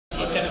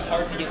it's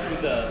hard to get through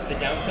the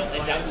down tilt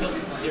and down tilt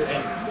and the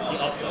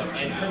up tilt,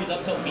 and Kirby's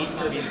up tilt beats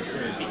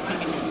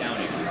Pikachu's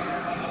downing.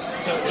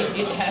 So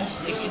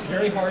it's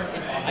very hard.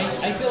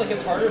 I feel like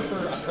it's harder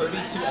for a Kirby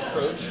to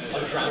approach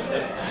a ground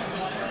this.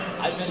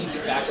 I've been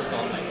backwards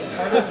all night. It's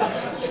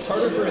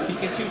harder for a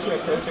Pikachu to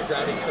approach a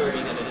grounded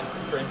Kirby than it is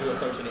for him to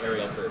approach an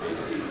aerial Kirby.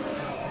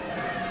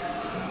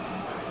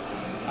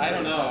 I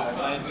don't know.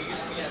 I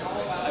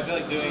feel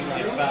like doing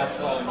like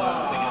fastball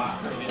moves against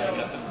Kirby to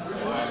get them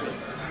grounded.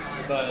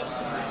 But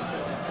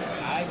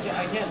I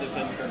can't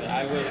defend Kirby.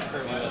 I wish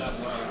Kirby wasn't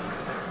in the game.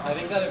 I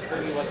think that if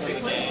Kirby wasn't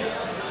in the game, it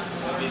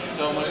would be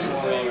so much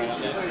more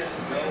well-rounded.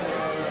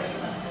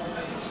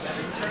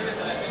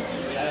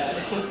 Yeah,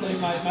 it's just like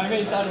my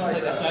main thought is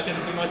like that's not going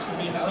to do much for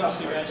me in the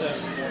Pikachu matchup.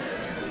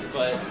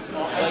 But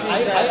like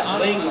I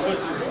honestly Link was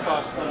his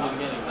cost from the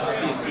beginning.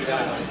 Obviously,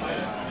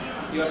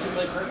 you have to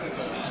play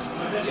perfectly.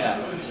 yeah,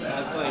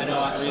 That's like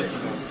not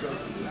reasonable.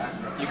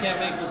 You can't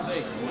make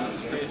mistakes, and that's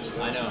crazy.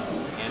 I know,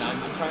 and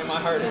I'm trying my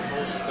hardest,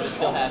 but it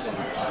still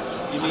happens.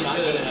 You need not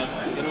to. good enough.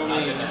 You can Not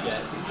good enough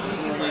yet.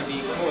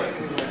 be fourth,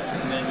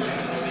 and then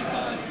you'll be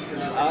fine.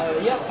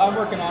 Yeah, I'm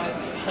working on it.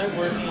 I'm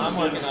working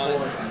on it.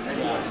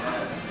 Yeah.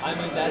 I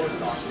mean,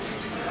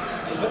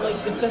 but like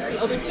that's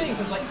the other thing,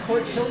 because like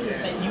court shows us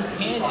that you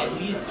can at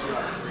least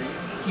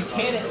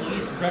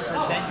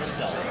represent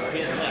yourself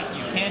in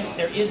Link.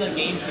 There is a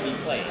game to be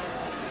played.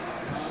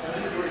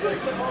 It's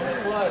like the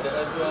moment blood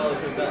as well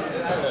as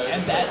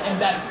that.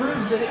 And that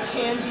proves that it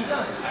can be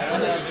done. I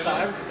don't have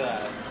time for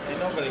that. Ain't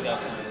nobody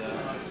got time for that.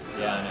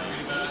 Yeah, I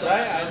know.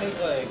 Right? I think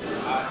like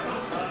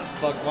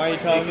Fuck, why are you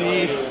telling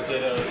me?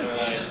 Dittos are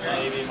like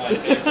maybe my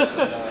favorite.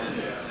 So.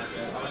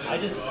 I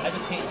just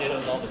hate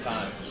dittos all the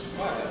time.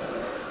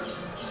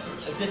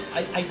 This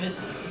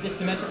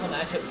symmetrical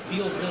matchup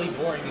feels really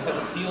boring because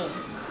it feels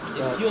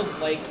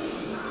like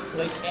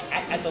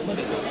at the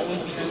limit we'll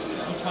always be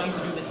trying to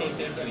do the same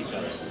things to each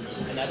other,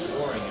 and that's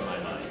boring in my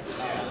mind.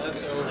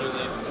 That's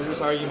overly. We're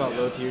just arguing about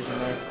low tiers in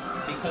there.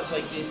 Because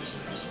like the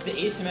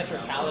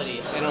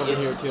asymmetricality and over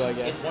here too, I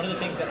guess. It's one of the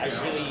things that I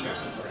really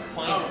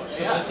find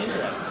the most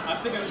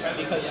interesting.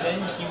 Because then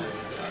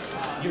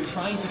you're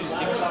trying to do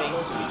different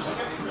things to each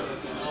other.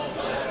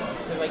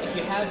 Because like if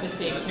you have the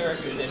same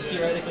character, then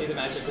theoretically the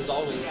matchup is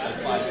always like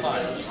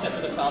 5-5, except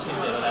for the Falcon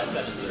Ditto, that's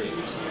 7-3.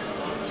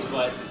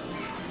 But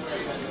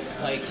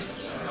like,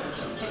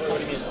 What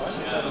do you mean?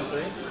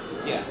 7-3?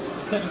 yeah,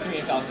 it's 7-3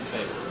 in Falcon's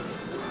favor.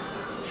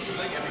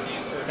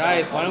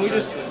 Guys, why don't we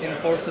just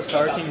enforce the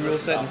Star King rule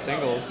set in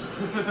singles? I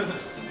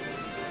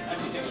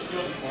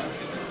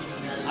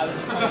was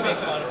just trying to make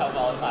fun of how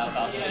volatile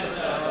Falcon is.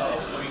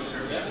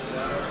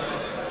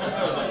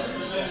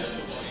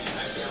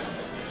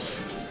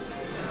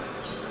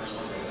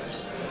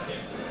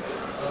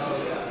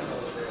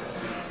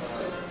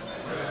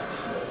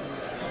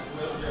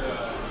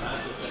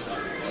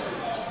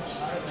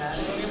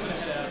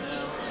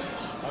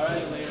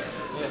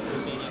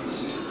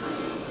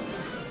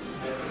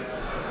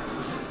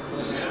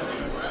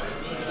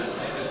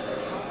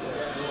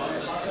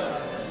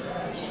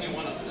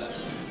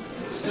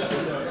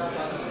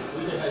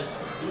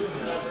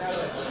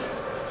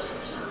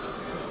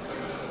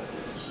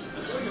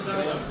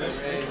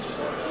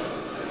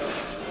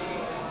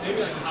 Maybe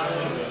like high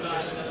level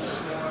stuff.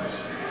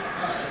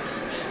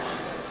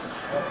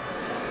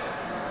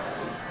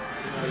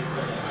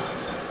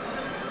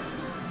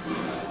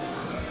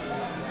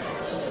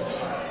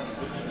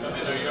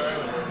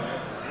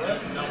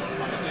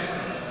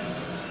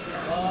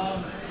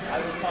 I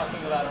was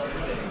talking about other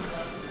things.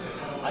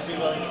 I'd be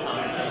willing to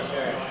commentate, sure.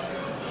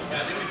 Yeah,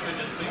 I think we should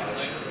just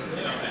like,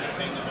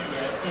 entertain the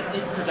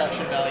viewers. It's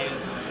production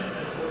values.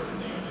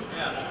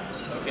 Yeah.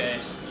 Okay.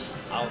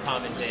 I'll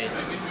commentate.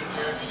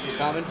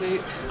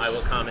 Commentate? I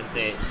will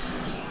commentate.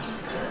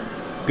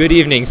 Good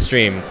evening,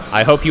 stream.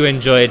 I hope you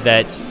enjoyed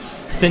that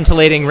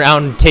scintillating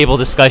round table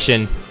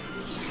discussion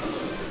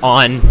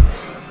on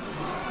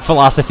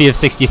philosophy of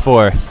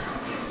 64.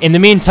 In the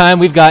meantime,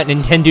 we've got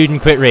Nintendude and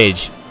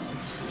Quitrage.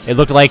 It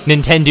looked like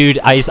Nintendude.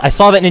 I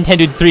saw that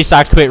Nintendude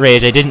 3-stocked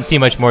Quitrage. I didn't see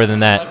much more than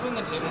that.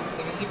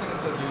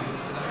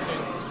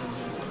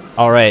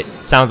 Alright,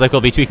 sounds like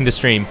we'll be tweaking the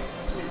stream.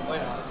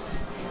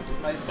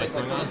 What's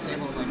going on?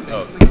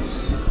 Oh.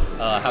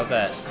 How's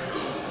that?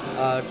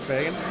 Try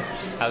again?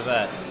 How's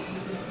that?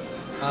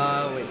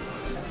 Wait.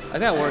 I think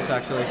that works,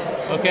 actually.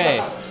 Okay.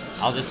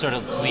 I'll just sort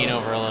of lean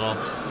over a little.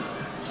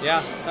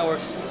 Yeah, that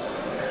works.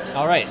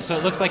 Alright, so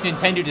it looks like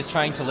Nintendude is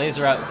trying to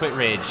laser out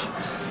Quitrage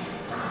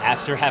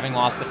after having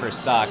lost the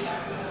first stock.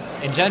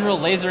 In general,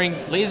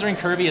 lasering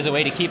Kirby is a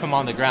way to keep him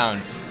on the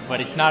ground, but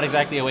it's not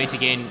exactly a way to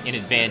gain an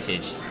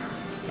advantage.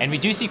 And we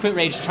do see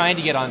Quitrage trying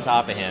to get on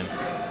top of him.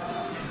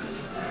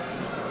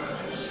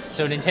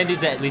 So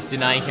Nintendude's at least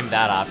denying him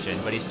that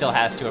option, but he still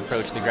has to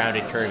approach the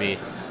grounded Kirby,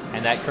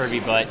 and that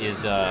Kirby butt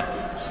is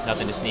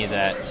nothing to sneeze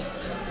at.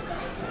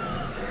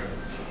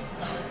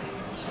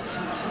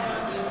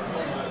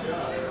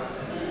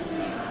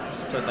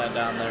 Just put that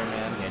down there,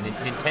 man. Yeah,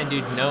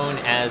 Nintendude known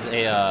as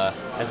a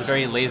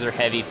very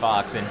laser-heavy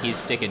fox, and he's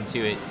sticking to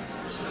it.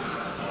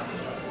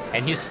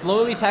 And he's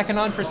slowly tacking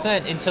on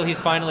percent until he's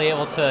finally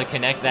able to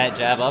connect that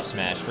jab up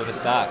smash for the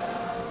stock.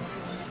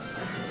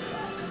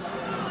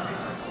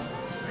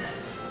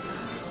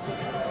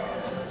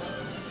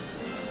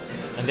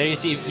 And there you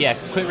see, yeah,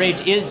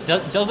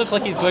 Quitrage does look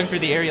like he's going for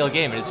the aerial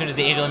game, and as soon as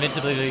the Angel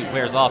Invincibility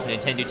wears off,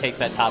 Nintendude takes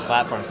that top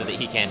platform so that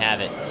he can't have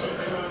it.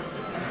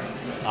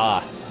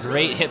 Ah,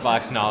 great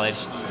hitbox knowledge,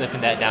 slipping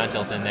that down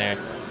tilt in there.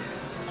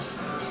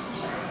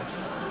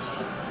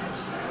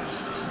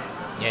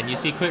 Yeah, and you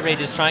see Quitrage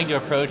is trying to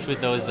approach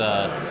with those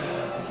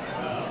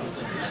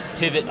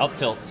pivot up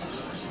tilts,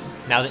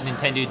 now that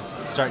Nintendude's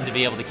starting to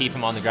be able to keep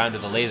him on the ground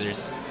with the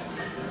lasers.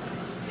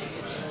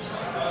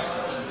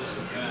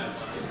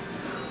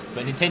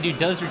 But Nintendude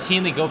does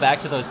routinely go back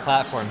to those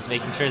platforms,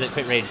 making sure that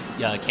Quitrage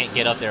can't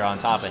get up there on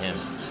top of him.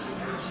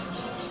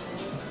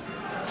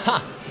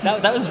 Ha!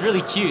 That was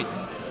really cute.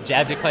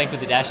 Jab to Clank with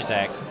the dash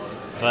attack,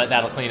 but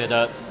that'll clean it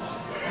up.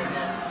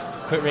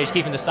 Quitrage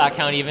keeping the stock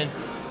count even.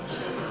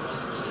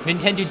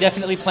 Nintendude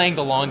definitely playing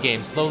the long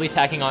game, slowly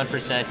tacking on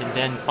percent, and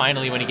then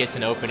finally when he gets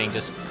an opening,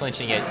 just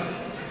clinching it.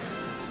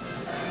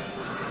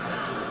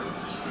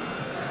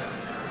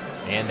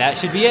 And that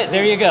should be it.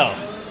 There you go.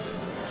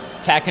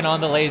 Tacking on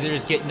the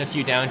lasers, getting a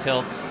few down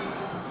tilts.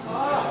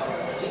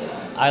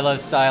 I love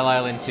Style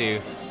Island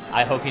too.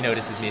 I hope he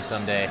notices me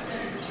someday.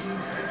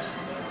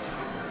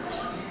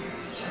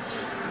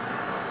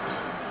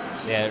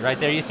 Yeah, right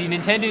there you see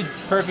Nintendude's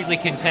perfectly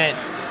content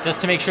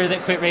just to make sure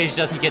that Quitrage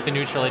doesn't get the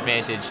neutral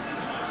advantage.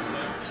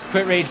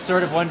 Quitrage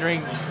sort of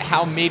wondering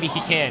how maybe he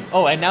can.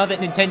 Oh, and now that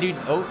Nintendude,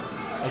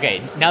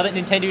 now that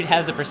Nintendude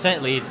has the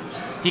percent lead,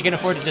 he can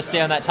afford to just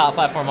stay on that top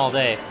platform all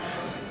day.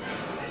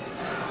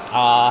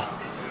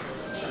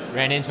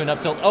 Ran into an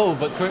up tilt. Oh,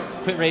 but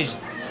Quitrage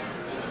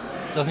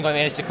doesn't quite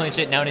manage to clinch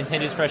it. Now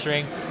Nintendude's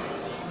pressuring.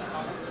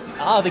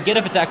 The get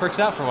up attack works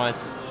out for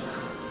once.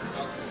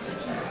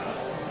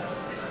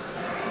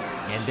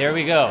 And there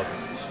we go.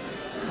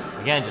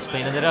 Again, just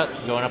cleaning it up,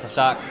 going up a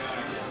stock.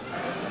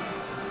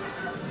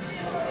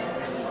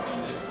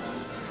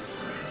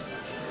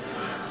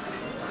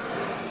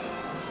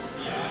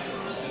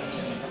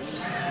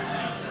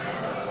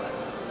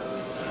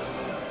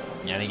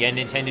 And again,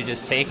 Nintendo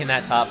just taking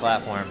that top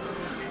platform.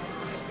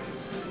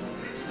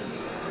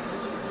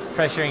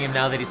 Pressuring him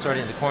now that he's sort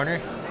of in the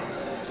corner.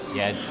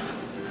 Yeah.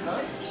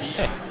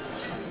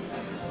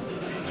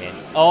 And,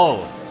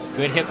 oh,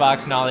 good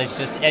hitbox knowledge,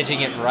 just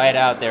edging it right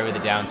out there with a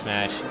down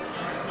smash.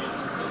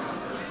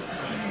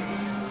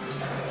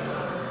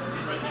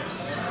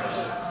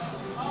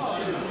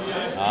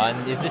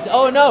 And is this,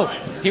 oh no!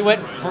 He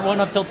went for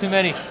one up tilt too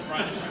many.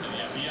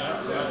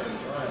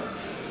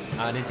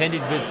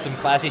 Nintendude with some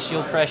classy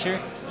shield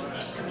pressure.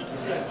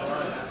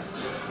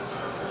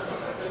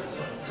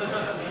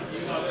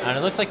 And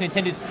it looks like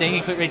Nintendude's staying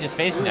in Quitrage's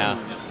face now.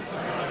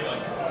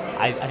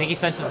 I think he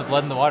senses the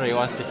blood in the water. He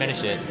wants to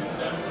finish it.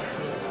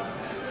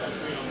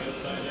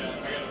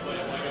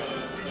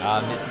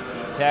 Miss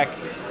Tech.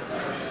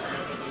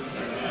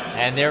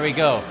 And there we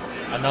go.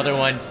 Another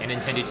one, and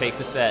Nintendude takes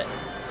the set.